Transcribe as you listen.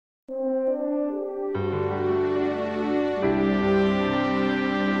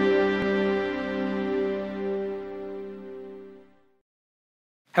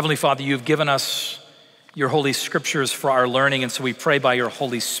Heavenly Father, you've given us your holy scriptures for our learning, and so we pray by your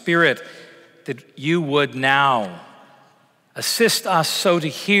Holy Spirit that you would now assist us so to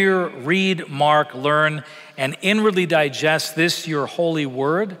hear, read, mark, learn, and inwardly digest this, your holy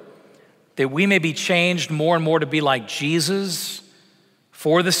word, that we may be changed more and more to be like Jesus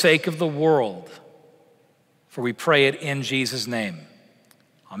for the sake of the world. For we pray it in Jesus' name.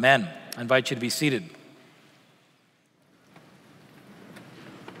 Amen. I invite you to be seated.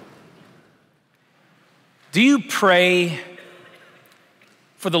 Do you pray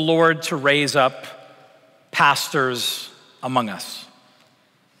for the Lord to raise up pastors among us?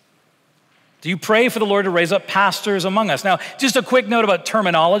 Do you pray for the Lord to raise up pastors among us? Now, just a quick note about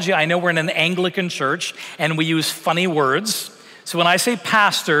terminology. I know we're in an Anglican church and we use funny words. So when I say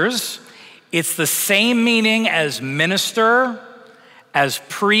pastors, it's the same meaning as minister, as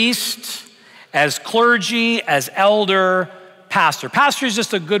priest, as clergy, as elder, pastor. Pastor is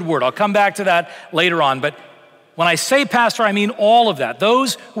just a good word. I'll come back to that later on. But when I say pastor, I mean all of that.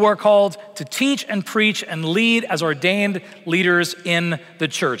 Those who are called to teach and preach and lead as ordained leaders in the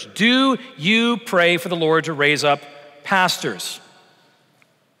church. Do you pray for the Lord to raise up pastors?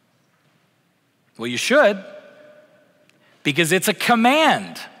 Well, you should, because it's a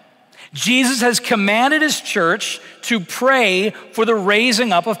command. Jesus has commanded his church to pray for the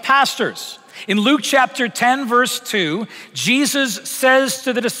raising up of pastors. In Luke chapter 10, verse 2, Jesus says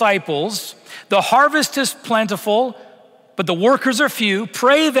to the disciples, "The harvest is plentiful, but the workers are few.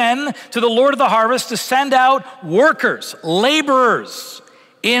 Pray then to the Lord of the harvest to send out workers, laborers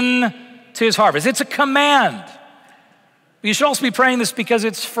into his harvest." It's a command. You should also be praying this because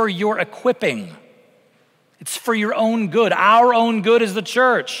it's for your equipping. It's for your own good, our own good as the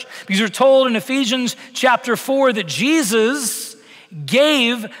church. Because we're told in Ephesians chapter 4 that Jesus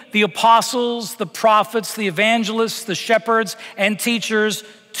gave the apostles, the prophets, the evangelists, the shepherds, and teachers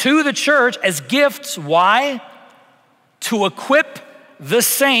to the church as gifts. Why? To equip the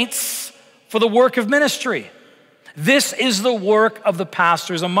saints for the work of ministry. This is the work of the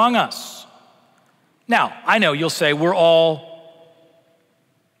pastors among us. Now, I know you'll say we're all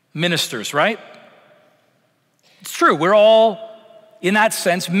ministers, right? It's true, we're all, in that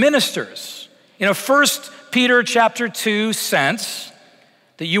sense, ministers. In a 1 Peter chapter 2 sense,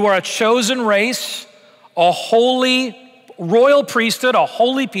 that you are a chosen race, a holy royal priesthood, a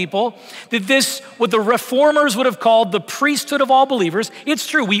holy people, that this, what the reformers would have called the priesthood of all believers, it's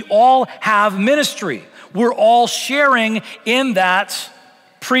true, we all have ministry. We're all sharing in that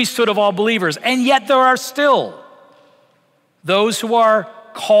priesthood of all believers. And yet there are still those who are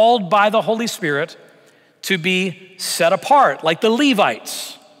called by the Holy Spirit to be set apart, like the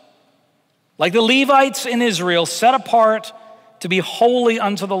Levites. Like the Levites in Israel, set apart to be holy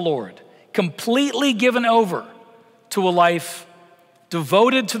unto the Lord, completely given over to a life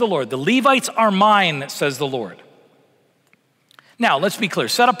devoted to the Lord. The Levites are mine, says the Lord. Now, let's be clear.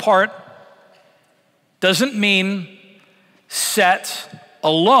 Set apart doesn't mean set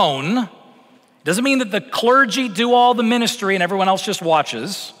alone. Doesn't mean that the clergy do all the ministry and everyone else just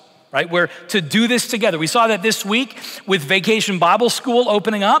watches, right? We're to do this together. We saw that this week with Vacation Bible School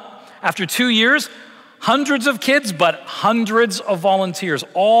opening up. After 2 years, hundreds of kids, but hundreds of volunteers,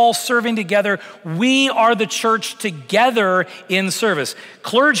 all serving together. We are the church together in service.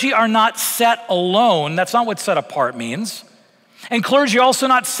 Clergy are not set alone. That's not what set apart means. And clergy are also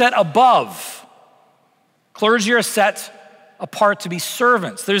not set above. Clergy are set apart to be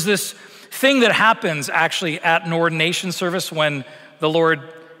servants. There's this thing that happens actually at an ordination service when the Lord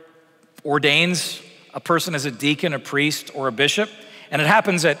ordains a person as a deacon, a priest, or a bishop. And it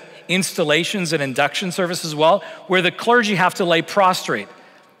happens at installations and induction service as well, where the clergy have to lay prostrate.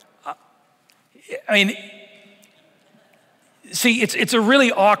 See, it's a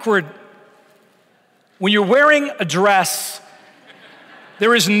really awkward, when you're wearing a dress,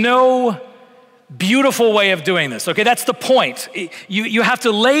 there is no beautiful way of doing this, okay? That's the point. You have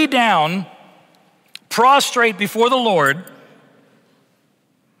to lay down, prostrate before the Lord,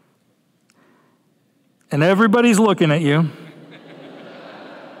 and everybody's looking at you.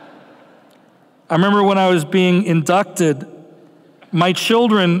 I remember when I was being inducted, my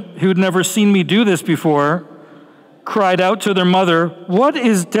children, who'd never seen me do this before, cried out to their mother, "What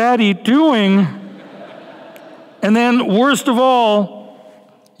is Daddy doing?" And then, worst of all,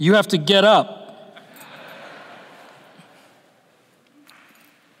 you have to get up.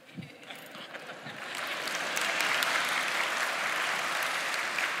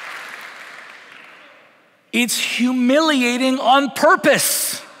 It's humiliating on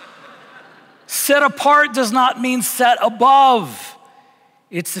purpose. Set apart does not mean set above.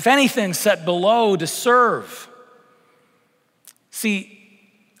 It's, if anything, set below to serve. See,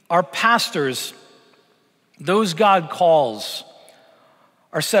 Our pastors, those God calls,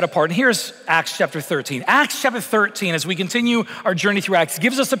 are set apart. And here's Acts chapter 13. Acts chapter 13, as we continue our journey through Acts,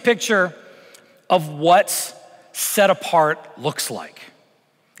 gives us a picture of what set apart looks like.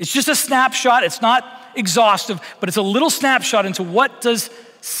 It's just a snapshot. It's not exhaustive, but it's a little snapshot into what does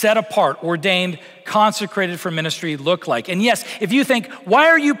set apart, ordained, consecrated for ministry look like. And yes, if you think, why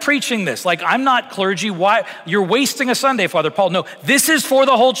are you preaching this? Like, I'm not clergy. Why? You're wasting a Sunday, Father Paul. No, this is for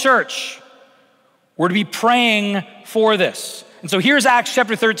the whole church. We're to be praying for this. And so here's Acts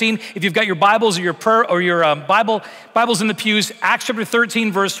chapter 13. If you've got your Bibles or your Bibles in the pews, Acts chapter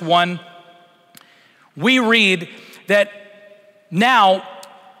 13, verse 1, we read that now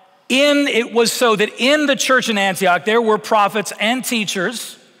it was so that in the church in Antioch, there were prophets and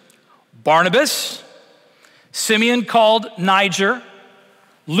teachers, Barnabas, Simeon called Niger,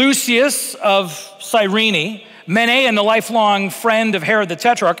 Lucius of Cyrene, Manaen, the lifelong friend of Herod the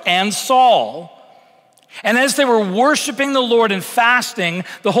Tetrarch, and Saul. And as they were worshiping the Lord and fasting,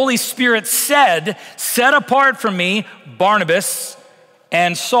 the Holy Spirit said, "Set apart for me Barnabas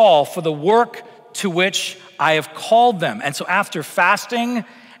and Saul for the work to which I have called them." And so after fasting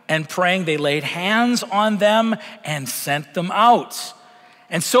and praying, they laid hands on them and sent them out.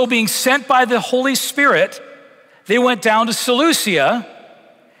 And so being sent by the Holy Spirit, they went down to Seleucia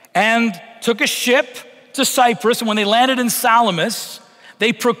and took a ship to Cyprus. And when they landed in Salamis,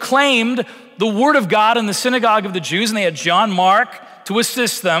 they proclaimed the word of God in the synagogue of the Jews, and they had John Mark to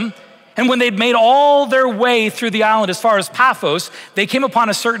assist them. And when they'd made all their way through the island as far as Paphos, they came upon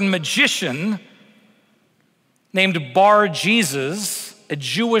a certain magician named Bar-Jesus, a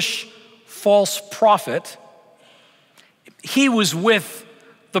Jewish false prophet. He was with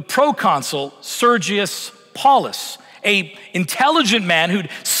the proconsul Sergius Paulus, an intelligent man who'd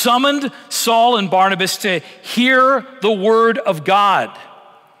summoned Saul and Barnabas to hear the word of God.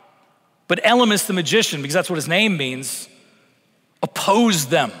 But Elymas the magician, because that's what his name means, opposed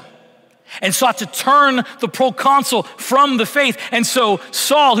them and sought to turn the proconsul from the faith. And so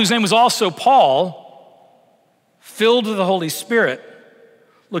Saul, whose name was also Paul, filled with the Holy Spirit,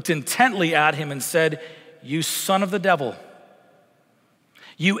 looked intently at him and said, "You son of the devil,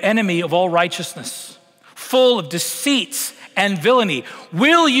 you enemy of all righteousness, full of deceits and villainy,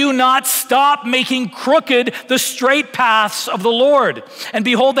 will you not stop making crooked the straight paths of the Lord? And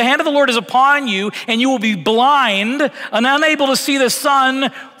behold, the hand of the Lord is upon you, and you will be blind and unable to see the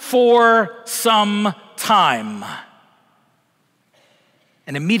sun for some time."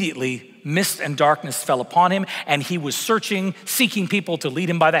 And immediately mist and darkness fell upon him, and he was seeking people to lead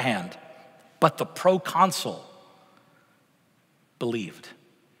him by the hand. But the proconsul believed.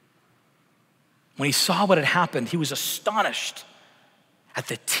 When he saw what had happened, he was astonished at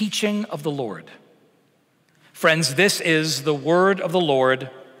the teaching of the Lord. Friends, this is the word of the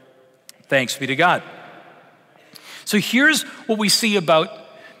Lord. Thanks be to God. So here's what we see about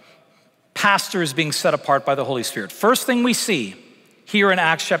pastors being set apart by the Holy Spirit. First thing we see here in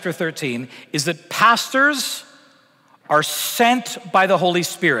Acts chapter 13 is that pastors are sent by the Holy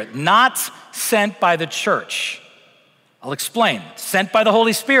Spirit, not sent by the church. I'll explain. Sent by the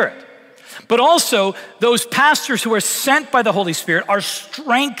Holy Spirit. But also, those pastors who are sent by the Holy Spirit are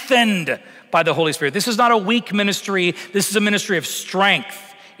strengthened by the Holy Spirit. This is not a weak ministry. This is a ministry of strength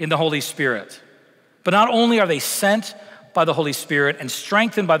in the Holy Spirit. But not only are they sent by the Holy Spirit and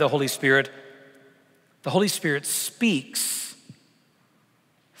strengthened by the Holy Spirit speaks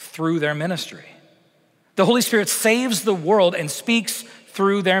through their ministry. The Holy Spirit saves the world and speaks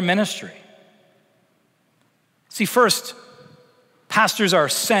through their ministry. See, first, pastors are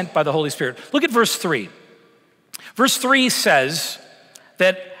sent by the Holy Spirit. Look at verse 3. Verse 3 says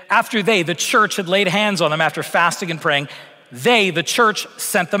that after the church, had laid hands on them after fasting and praying, the church,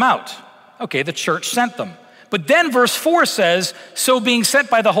 sent them out. Okay, the church sent them. But then verse 4 says, so being sent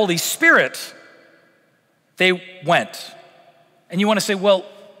by the Holy Spirit, they went. And you want to say, well,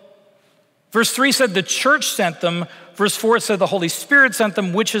 verse 3 said the church sent them. Verse 4 said the Holy Spirit sent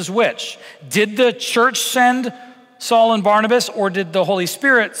them. Which is which? Did the church send Saul and Barnabas, or did the Holy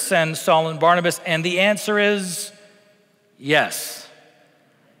Spirit send Saul and Barnabas? And the answer is yes.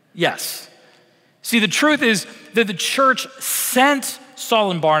 Yes. See, the truth is that the church sent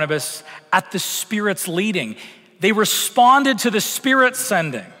Saul and Barnabas at the Spirit's leading. They responded to the Spirit's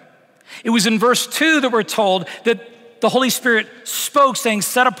sending. It was in verse 2 that we're told that the Holy Spirit spoke, saying,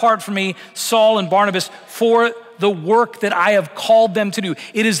 set apart for me Saul and Barnabas for the work that I have called them to do.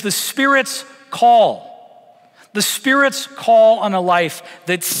 It is the Spirit's call. The Spirit's call on a life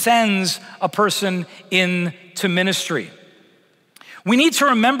that sends a person into ministry. We need to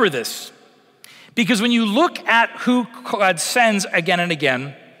remember this, because when you look at who God sends again and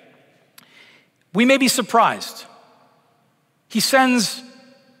again, We may be surprised. He sends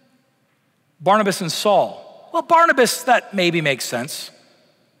Barnabas and Saul. Well, Barnabas, that maybe makes sense.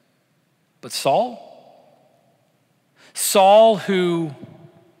 But Saul? Saul, who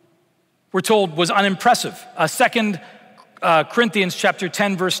we're told was unimpressive. 2 Corinthians chapter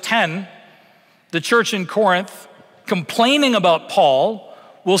 10, verse 10, the church in Corinth, complaining about Paul,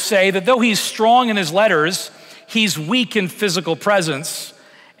 will say that though he's strong in his letters, he's weak in physical presence,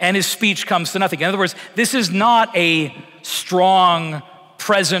 and his speech comes to nothing. In other words, this is not a strong,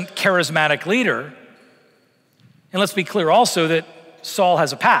 present, charismatic leader. And let's be clear also that Saul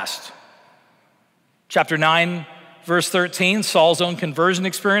has a past. Chapter 9, verse 13, Saul's own conversion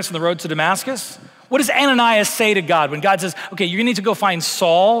experience on the road to Damascus. What does Ananias say to God when God says, okay, you need to go find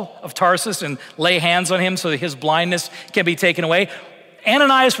Saul of Tarsus and lay hands on him so that his blindness can be taken away?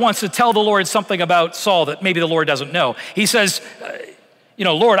 Ananias wants to tell the Lord something about Saul that maybe the Lord doesn't know. He says,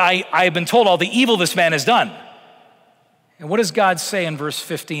 Lord, I've been told all the evil this man has done. And what does God say in verse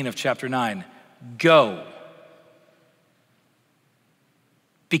 15 of chapter 9? Go.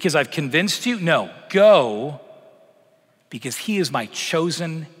 Because I've convinced you? No, go because he is my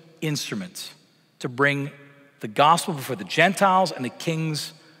chosen instrument to bring the gospel before the Gentiles and the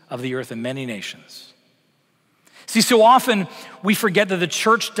kings of the earth and many nations. See, so often we forget that the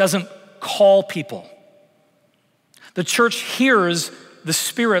church doesn't call people. The church hears the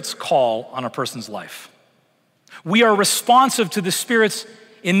Spirit's call on a person's life. We are responsive to the Spirit's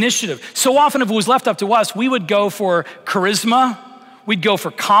initiative. So often if it was left up to us, we would go for charisma, we'd go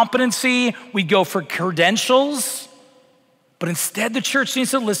for competency, we'd go for credentials, but instead the church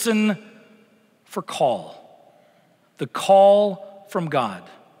needs to listen for call. The call from God.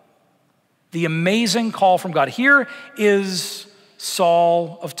 The amazing call from God. Here is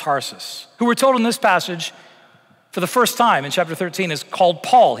Saul of Tarsus, who we're told in this passage for the first time in chapter 13 is called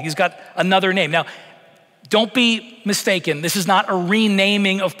Paul. He's got another name. Now, don't be mistaken. This is not a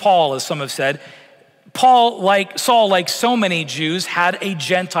renaming of Paul, as some have said. Paul, like Saul, like so many Jews, had a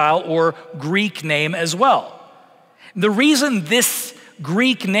Gentile or Greek name as well. The reason this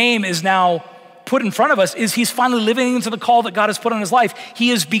Greek name is now put in front of us is he's finally living into the call that God has put on his life. He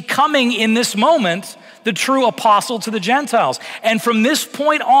is becoming, in this moment, the true apostle to the Gentiles. And from this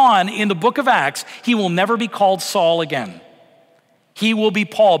point on in the book of Acts, he will never be called Saul again. He will be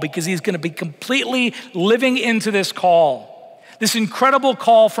Paul because he's going to be completely living into this call, this incredible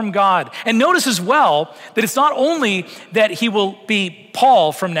call from God. And notice as well that it's not only that he will be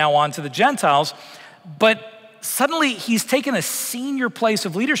Paul from now on to the Gentiles, but suddenly he's taken a senior place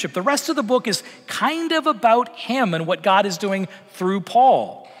of leadership. The rest of the book is kind of about him and what God is doing through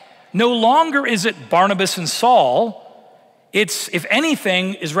Paul. No longer is it Barnabas and Saul. It's, if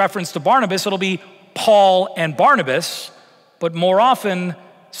anything is reference to Barnabas, it'll be Paul and Barnabas, but more often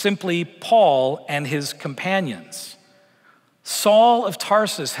simply Paul and his companions. Saul of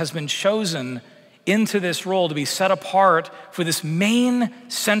Tarsus has been chosen into this role to be set apart for this main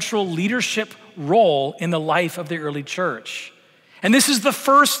central leadership role in the life of the early church. And this is the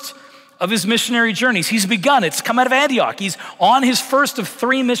first of his missionary journeys. He's begun. It's come out of Antioch. He's on his first of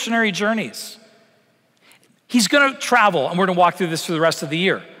 3 missionary journeys. He's going to travel, and we're going to walk through this for the rest of the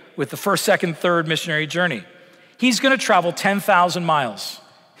year with the first, second, third missionary journey. He's going to travel 10,000 miles.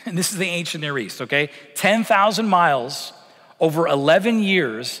 And this is the ancient Near East, okay? 10,000 miles over 11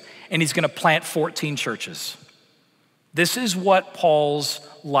 years, and he's going to plant 14 churches. This is what Paul's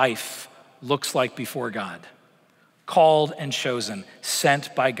life looks like before God. Called and chosen,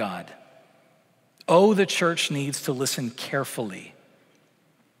 sent by God. Oh, the church needs to listen carefully.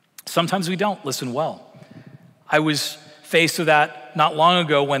 Sometimes we don't listen well. I was faced with that not long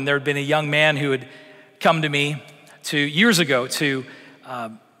ago when there had been a young man who had come to me years ago to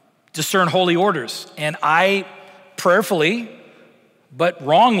discern holy orders. And I prayerfully, but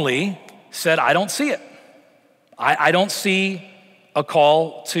wrongly, said, I don't see it. I don't see a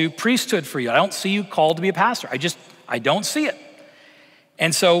call to priesthood for you. I don't see you called to be a pastor. I don't see it.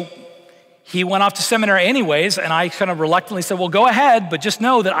 And so he went off to seminary anyways, and I kind of reluctantly said, well, go ahead, but just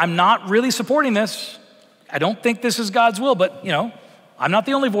know that I'm not really supporting this. I don't think this is God's will, but I'm not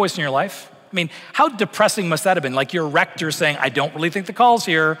the only voice in your life. I mean, how depressing must that have been? Like your rector saying, I don't really think the call's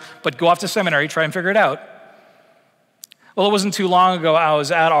here, but go off to seminary, try and figure it out. Well, it wasn't too long ago, I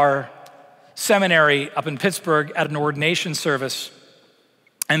was at our seminary up in Pittsburgh at an ordination service,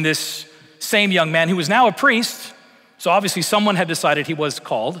 and this same young man, who was now a priest, so obviously someone had decided he was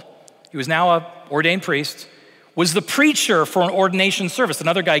called, he was now an ordained priest, was the preacher for an ordination service,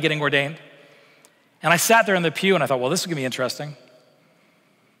 another guy getting ordained. And I sat there in the pew and I thought, well, this is gonna be interesting.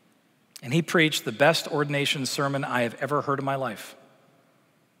 And he preached the best ordination sermon I have ever heard in my life.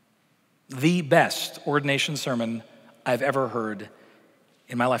 the best ordination sermon I've ever heard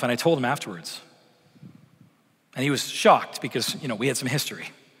in my life. And I told him afterwards. And he was shocked because, we had some history.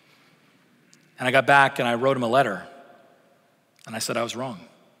 And I got back and I wrote him a letter. And I said I was wrong.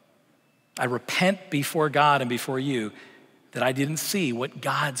 I repent before God and before you that I didn't see what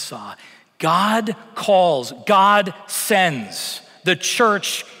God saw. God calls, God sends. The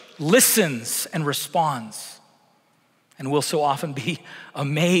church listens and responds. And we'll so often be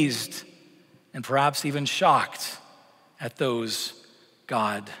amazed and perhaps even shocked at those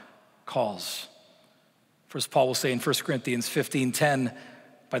God calls. First, Paul will say in 1 Corinthians 15:10,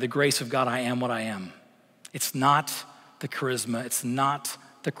 by the grace of God, I am what I am. It's not the charisma. It's not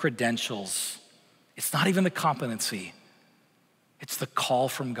the credentials. It's not even the competency. It's the call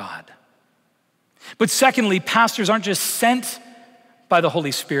from God. But secondly, pastors aren't just sent by the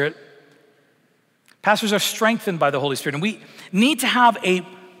Holy Spirit. Pastors are strengthened by the Holy Spirit. And we need to have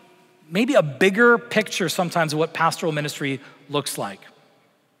maybe a bigger picture sometimes of what pastoral ministry looks like.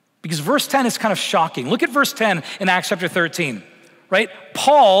 Because verse 10 is kind of shocking. Look at verse 10 in Acts chapter 13, right?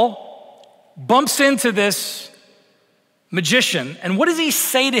 Paul bumps into this magician, and what does he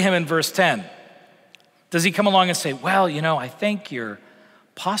say to him in verse 10? Does he come along and say, well, I think you're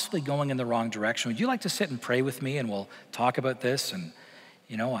possibly going in the wrong direction. Would you like to sit and pray with me and we'll talk about this? And,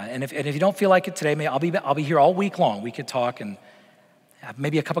 and if you don't feel like it today, I'll be here all week long. We could talk and have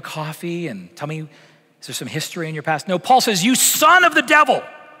maybe a cup of coffee and tell me, is there some history in your past? No, Paul says, you son of the devil.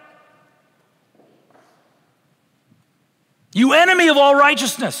 You enemy of all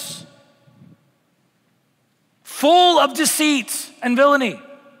righteousness, full of deceit and villainy.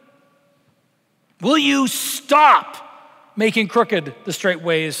 Will you stop making crooked the straight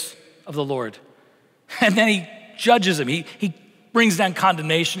ways of the Lord? And then he judges him. He brings down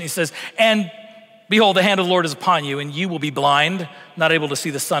condemnation. He says, and behold, the hand of the Lord is upon you, and you will be blind, not able to see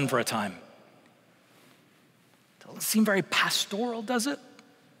the sun for a time. Doesn't seem very pastoral, does it?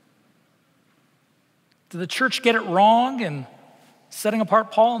 Did the church get it wrong in setting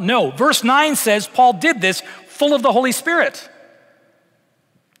apart Paul? No. Verse 9 says Paul did this full of the Holy Spirit,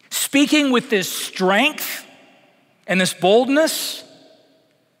 speaking with this strength and this boldness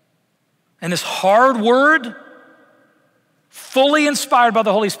and this hard word, fully inspired by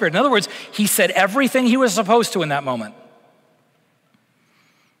the Holy Spirit. In other words, he said everything he was supposed to in that moment.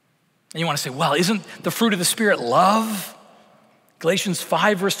 And you want to say, well, isn't the fruit of the Spirit love? Galatians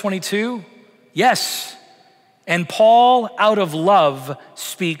 5, verse 22. Yes. And Paul, out of love,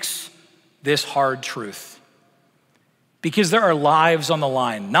 speaks this hard truth. Because there are lives on the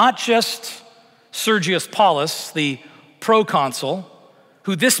line, not just Sergius Paulus, the proconsul,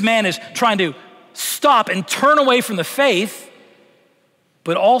 who this man is trying to stop and turn away from the faith,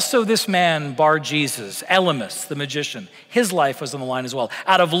 but also this man, Bar Jesus, Elymas, the magician. His life was on the line as well.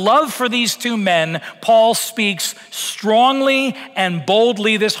 Out of love for these two men, Paul speaks strongly and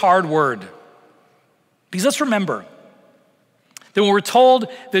boldly this hard word. Because let's remember that when we're told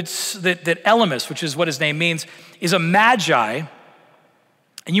that Elymas, which is what his name means, is a magi,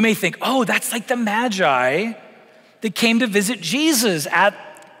 and you may think, oh, that's like the magi that came to visit Jesus at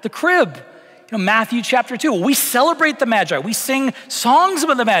the crib. Matthew chapter 2. Well, we celebrate the magi. We sing songs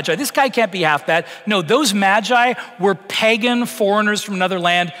about the magi. This guy can't be half bad. No, those magi were pagan foreigners from another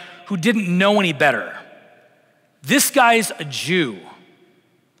land who didn't know any better. This guy's a Jew.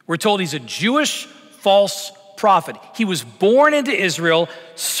 We're told he's a Jewish false prophet. He was born into Israel,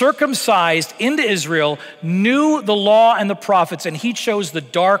 circumcised into Israel, knew the law and the prophets, and he chose the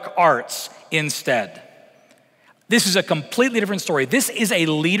dark arts instead. This is a completely different story. This is a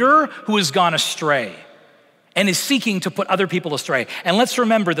leader who has gone astray and is seeking to put other people astray. And let's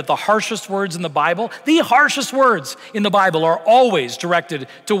remember that the harshest words in the Bible are always directed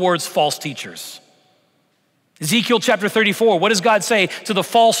towards false teachers. Ezekiel chapter 34, what does God say to the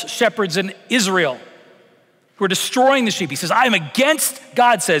false shepherds in Israel who are destroying the sheep? He says,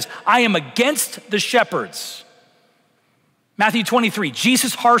 God says, I am against the shepherds. Matthew 23,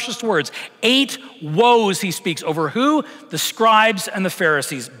 Jesus' harshest words, 8 woes he speaks over who? The scribes and the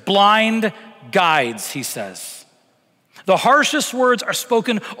Pharisees, blind guides, he says. The harshest words are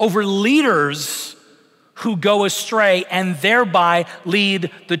spoken over leaders who go astray and thereby lead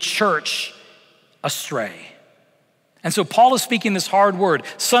the church astray. And so Paul is speaking this hard word,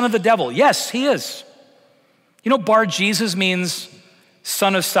 son of the devil. Yes, he is. Bar Jesus means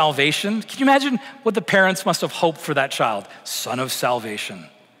son of salvation. Can you imagine what the parents must have hoped for that child? Son of salvation.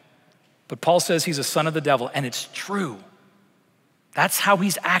 But Paul says he's a son of the devil, and it's true. That's how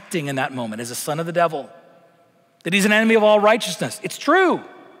he's acting in that moment, as a son of the devil. That he's an enemy of all righteousness. It's true.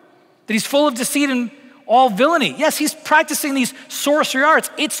 That he's full of deceit and all villainy. Yes, he's practicing these sorcery arts.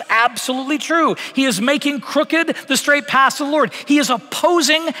 It's absolutely true. He is making crooked the straight paths of the Lord. He is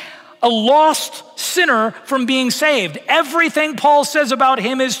opposing a lost sinner from being saved. Everything Paul says about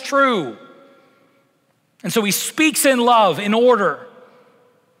him is true. And so he speaks in love in order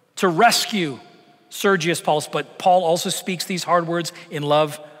to rescue Sergius Paulus, but Paul also speaks these hard words in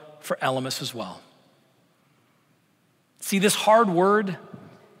love for Elymas as well. See, this hard word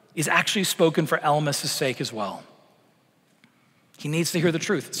is actually spoken for Elymas' sake as well. He needs to hear the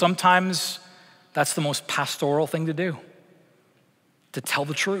truth. Sometimes that's the most pastoral thing to do, to tell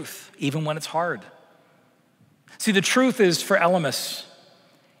the truth, even when it's hard. See, the truth is for Elymas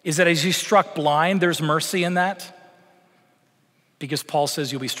is that as he's struck blind, there's mercy in that, because Paul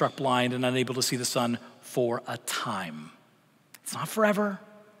says you'll be struck blind and unable to see the sun for a time. It's not forever.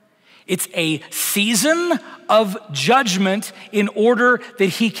 It's a season of judgment in order that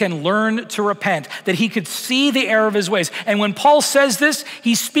he can learn to repent, that he could see the error of his ways. And when Paul says this,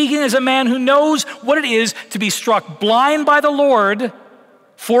 he's speaking as a man who knows what it is to be struck blind by the Lord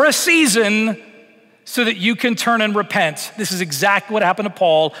for a season so that you can turn and repent. This is exactly what happened to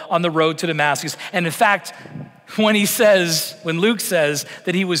Paul on the road to Damascus. And in fact, when Luke says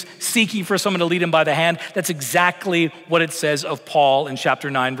that he was seeking for someone to lead him by the hand, that's exactly what it says of Paul in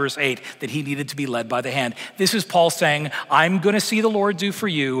chapter 9, verse 8, that he needed to be led by the hand. This is Paul saying, I'm going to see the Lord do for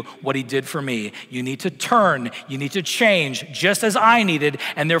you what he did for me. You need to turn, you need to change, just as I needed,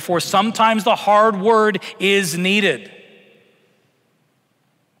 and therefore sometimes the hard word is needed.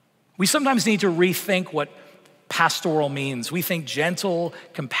 We sometimes need to rethink what pastoral means. We think gentle,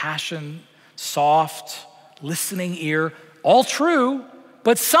 compassion, soft, listening ear, all true,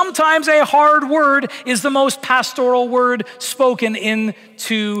 but sometimes a hard word is the most pastoral word spoken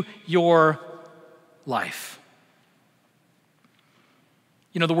into your life.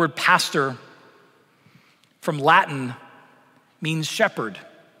 You know, the word pastor from Latin means shepherd.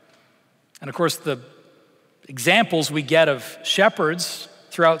 And of course, the examples we get of shepherds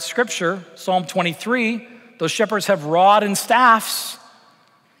throughout Scripture, Psalm 23, those shepherds have rod and staffs.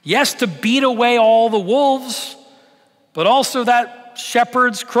 Yes, to beat away all the wolves, but also that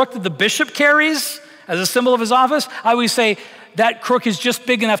shepherd's crook that the bishop carries as a symbol of his office. I always say that crook is just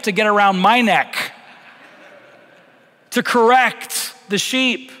big enough to get around my neck to correct the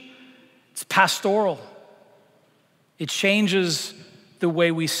sheep. It's pastoral. It changes the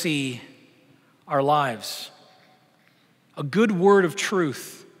way we see our lives. A good word of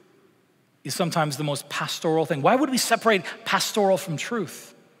truth is sometimes the most pastoral thing. Why would we separate pastoral from truth?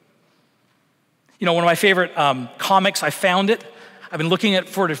 You know, one of my favorite comics, I found it. I've been looking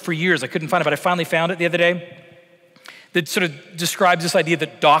for it for years. I couldn't find it, but I finally found it the other day. That sort of describes this idea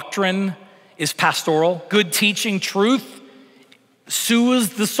that doctrine is pastoral. Good teaching, truth,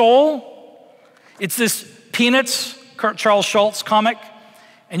 soothes the soul. It's this Peanuts, Charles Schulz comic.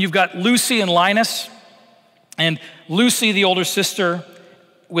 And you've got Lucy and Linus. And Lucy, the older sister,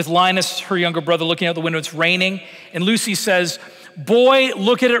 with Linus, her younger brother, looking out the window. It's raining. And Lucy says, "Boy,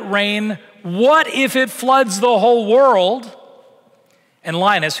 look at it rain. What if it floods the whole world?" And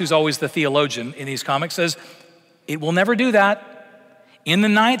Linus, who's always the theologian in these comics, says, "It will never do that. In the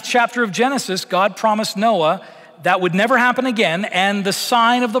 9th chapter of Genesis, God promised Noah that would never happen again, and the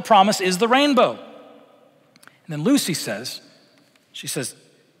sign of the promise is the rainbow." And then Lucy says,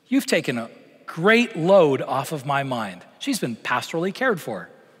 "You've taken a great load off of my mind." She's been pastorally cared for.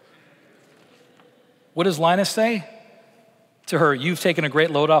 What does Linus say to her? "You've taken a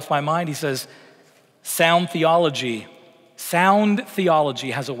great load off my mind." He says, sound theology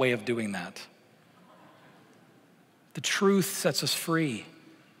has a way of doing that. The truth sets us free.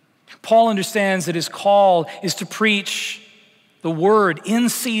 Paul understands that his call is to preach the word in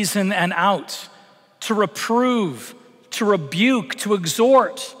season and out, to reprove, to rebuke, to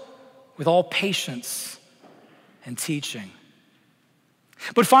exhort with all patience and teaching.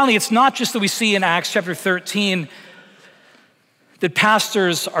 But finally, it's not just that we see in Acts chapter 13 that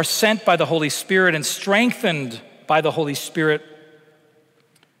pastors are sent by the Holy Spirit and strengthened by the Holy Spirit,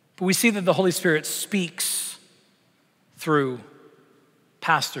 but we see that the Holy Spirit speaks through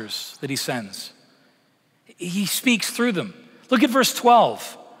pastors that he sends. He speaks through them. Look at verse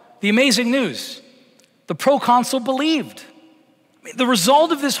 12, the amazing news. The proconsul believed. The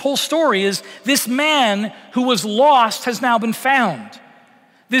result of this whole story is this man who was lost has now been found.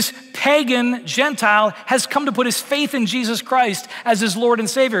 This pagan Gentile has come to put his faith in Jesus Christ as his Lord and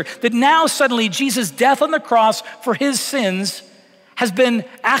Savior. That now suddenly Jesus' death on the cross for his sins has been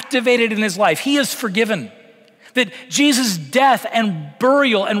activated in his life. He is forgiven. That Jesus' death and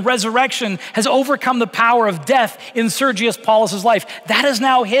burial and resurrection has overcome the power of death in Sergius Paulus's life. That is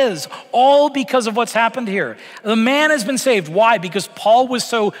now his, all because of what's happened here. The man has been saved. Why? Because Paul was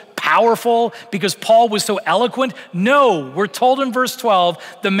so powerful? Because Paul was so eloquent? No, we're told in verse 12,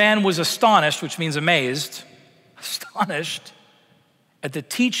 the man was astonished, which means amazed, astonished at the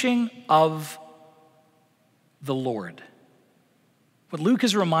teaching of the Lord. What Luke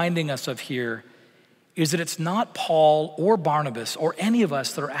is reminding us of here is that it's not Paul or Barnabas or any of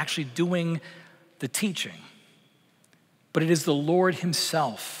us that are actually doing the teaching, but it is the Lord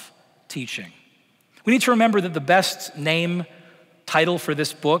himself teaching. We need to remember that the best title for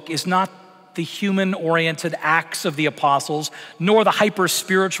this book is not the human-oriented Acts of the Apostles, nor the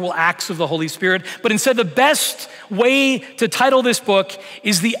hyper-spiritual Acts of the Holy Spirit, but instead the best way to title this book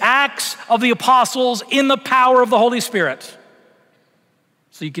is the Acts of the Apostles in the power of the Holy Spirit.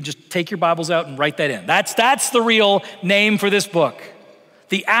 So you can just take your Bibles out and write that in. That's the real name for this book.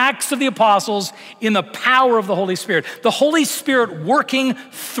 The Acts of the Apostles in the power of the Holy Spirit. The Holy Spirit working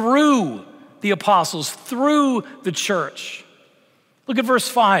through the apostles, through the church. Look at verse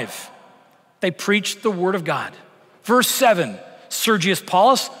 5. They preached the word of God. Verse 7, Sergius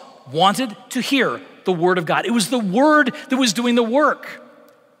Paulus wanted to hear the word of God. It was the word that was doing the work.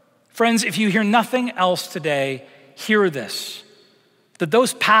 Friends, if you hear nothing else today, hear this. That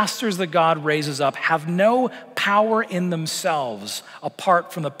those pastors that God raises up have no power in themselves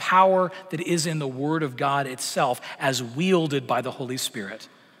apart from the power that is in the Word of God itself as wielded by the Holy Spirit.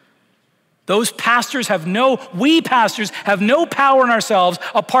 We pastors have no power in ourselves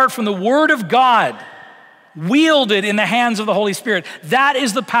apart from the Word of God wielded in the hands of the Holy Spirit. That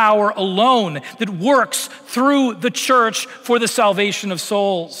is the power alone that works through the church for the salvation of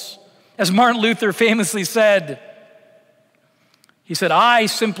souls. As Martin Luther famously said, he said, I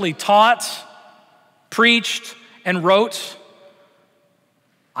simply taught, preached, and wrote.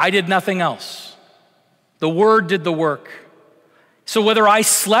 I did nothing else. The word did the work. So whether I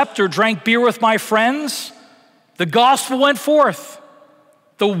slept or drank beer with my friends, the gospel went forth.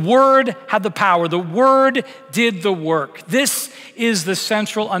 The word had the power. The word did the work. This is the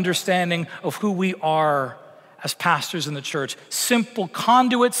central understanding of who we are as pastors in the church. Simple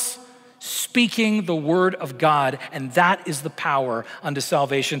conduits speaking the word of God, and that is the power unto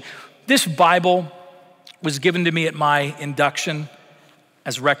salvation. This Bible was given to me at my induction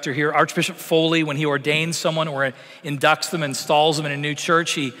as rector here. Archbishop Foley, when he ordains someone or inducts them, installs them in a new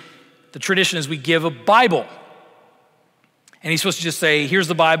church, the tradition is we give a Bible. And he's supposed to just say, here's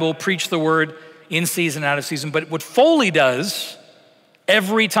the Bible, preach the word in season, out of season. But what Foley does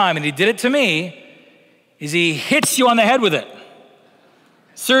every time, and he did it to me, is he hits you on the head with it.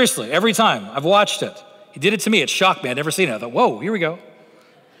 Seriously, every time. I've watched it. He did it to me. It shocked me. I'd never seen it. I thought, whoa, here we go.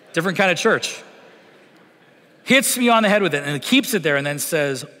 Different kind of church. Hits me on the head with it, and it keeps it there and then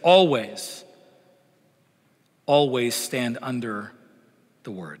says, always, always stand under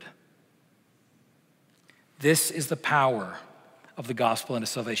the word. This is the power of the gospel unto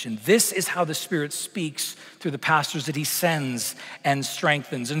salvation. This is how the Spirit speaks through the pastors that he sends and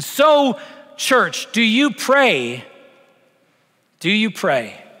strengthens. And so, church, do you pray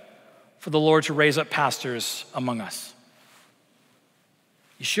for the Lord to raise up pastors among us?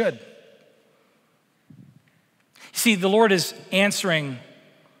 You should. See, the Lord is answering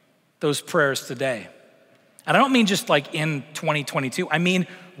those prayers today. And I don't mean just like in 2022. I mean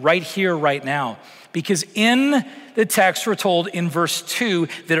right here, right now. Because in the text, we're told in verse 2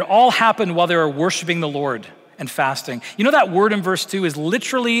 that it all happened while they were worshiping the Lord and fasting. You know, that word in verse 2 is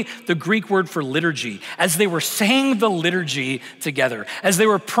literally the Greek word for liturgy. As they were saying the liturgy together, as they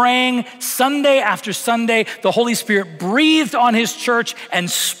were praying Sunday after Sunday, the Holy Spirit breathed on his church and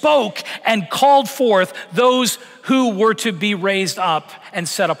spoke and called forth those who were to be raised up and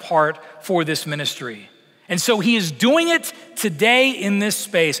set apart for this ministry. And so he is doing it today in this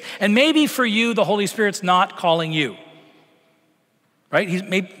space. And maybe for you, the Holy Spirit's not calling you, right?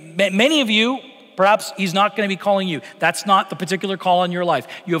 Many of you, perhaps he's not going to be calling you. That's not the particular call in your life.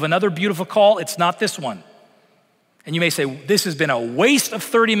 You have another beautiful call. It's not this one. And you may say, this has been a waste of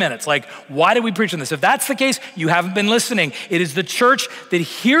 30 minutes. Like, why did we preach on this? If that's the case, you haven't been listening. It is the church that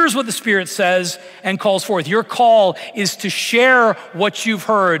hears what the Spirit says and calls forth. Your call is to share what you've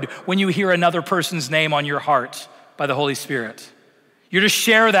heard when you hear another person's name on your heart by the Holy Spirit. You're to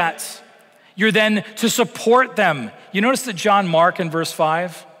share that. You're then to support them. You notice that John Mark in verse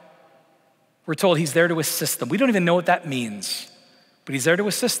 5, we're told he's there to assist them. We don't even know what that means, but he's there to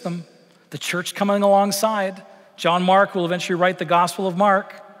assist them. The church coming alongside. John Mark will eventually write the Gospel of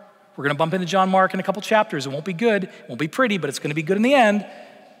Mark. We're going to bump into John Mark in a couple chapters. It won't be good. It won't be pretty, but it's going to be good in the end.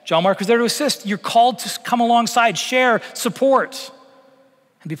 John Mark was there to assist. You're called to come alongside, share, support,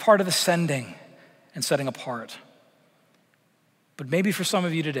 and be part of the sending and setting apart. But maybe for some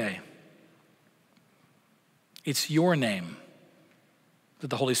of you today, it's your name that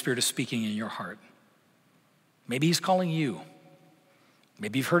the Holy Spirit is speaking in your heart. Maybe he's calling you.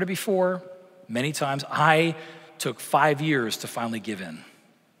 Maybe you've heard it before, many times. I took 5 years to finally give in.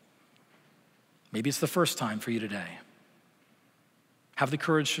 Maybe it's the first time for you today. Have the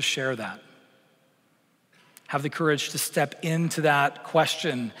courage to share that. Have the courage to step into that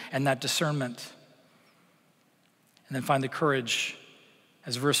question and that discernment. And then find the courage,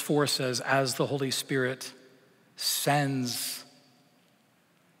 as verse 4 says, as the Holy Spirit sends,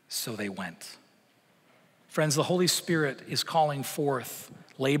 so they went. Friends, the Holy Spirit is calling forth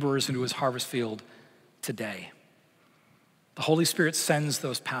laborers into his harvest field today. The Holy Spirit sends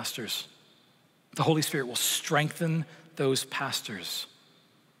those pastors. The Holy Spirit will strengthen those pastors.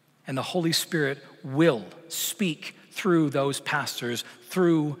 And the Holy Spirit will speak through those pastors,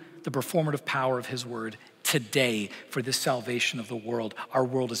 through the performative power of his word today for this salvation of the world. Our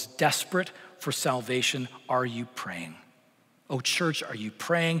world is desperate for salvation. Are you praying? Oh, church, are you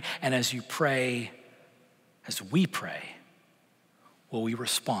praying? And as you pray, as we pray, will we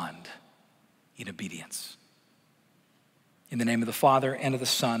respond in obedience? In the name of the Father, and of the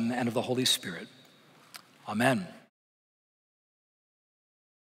Son, and of the Holy Spirit. Amen.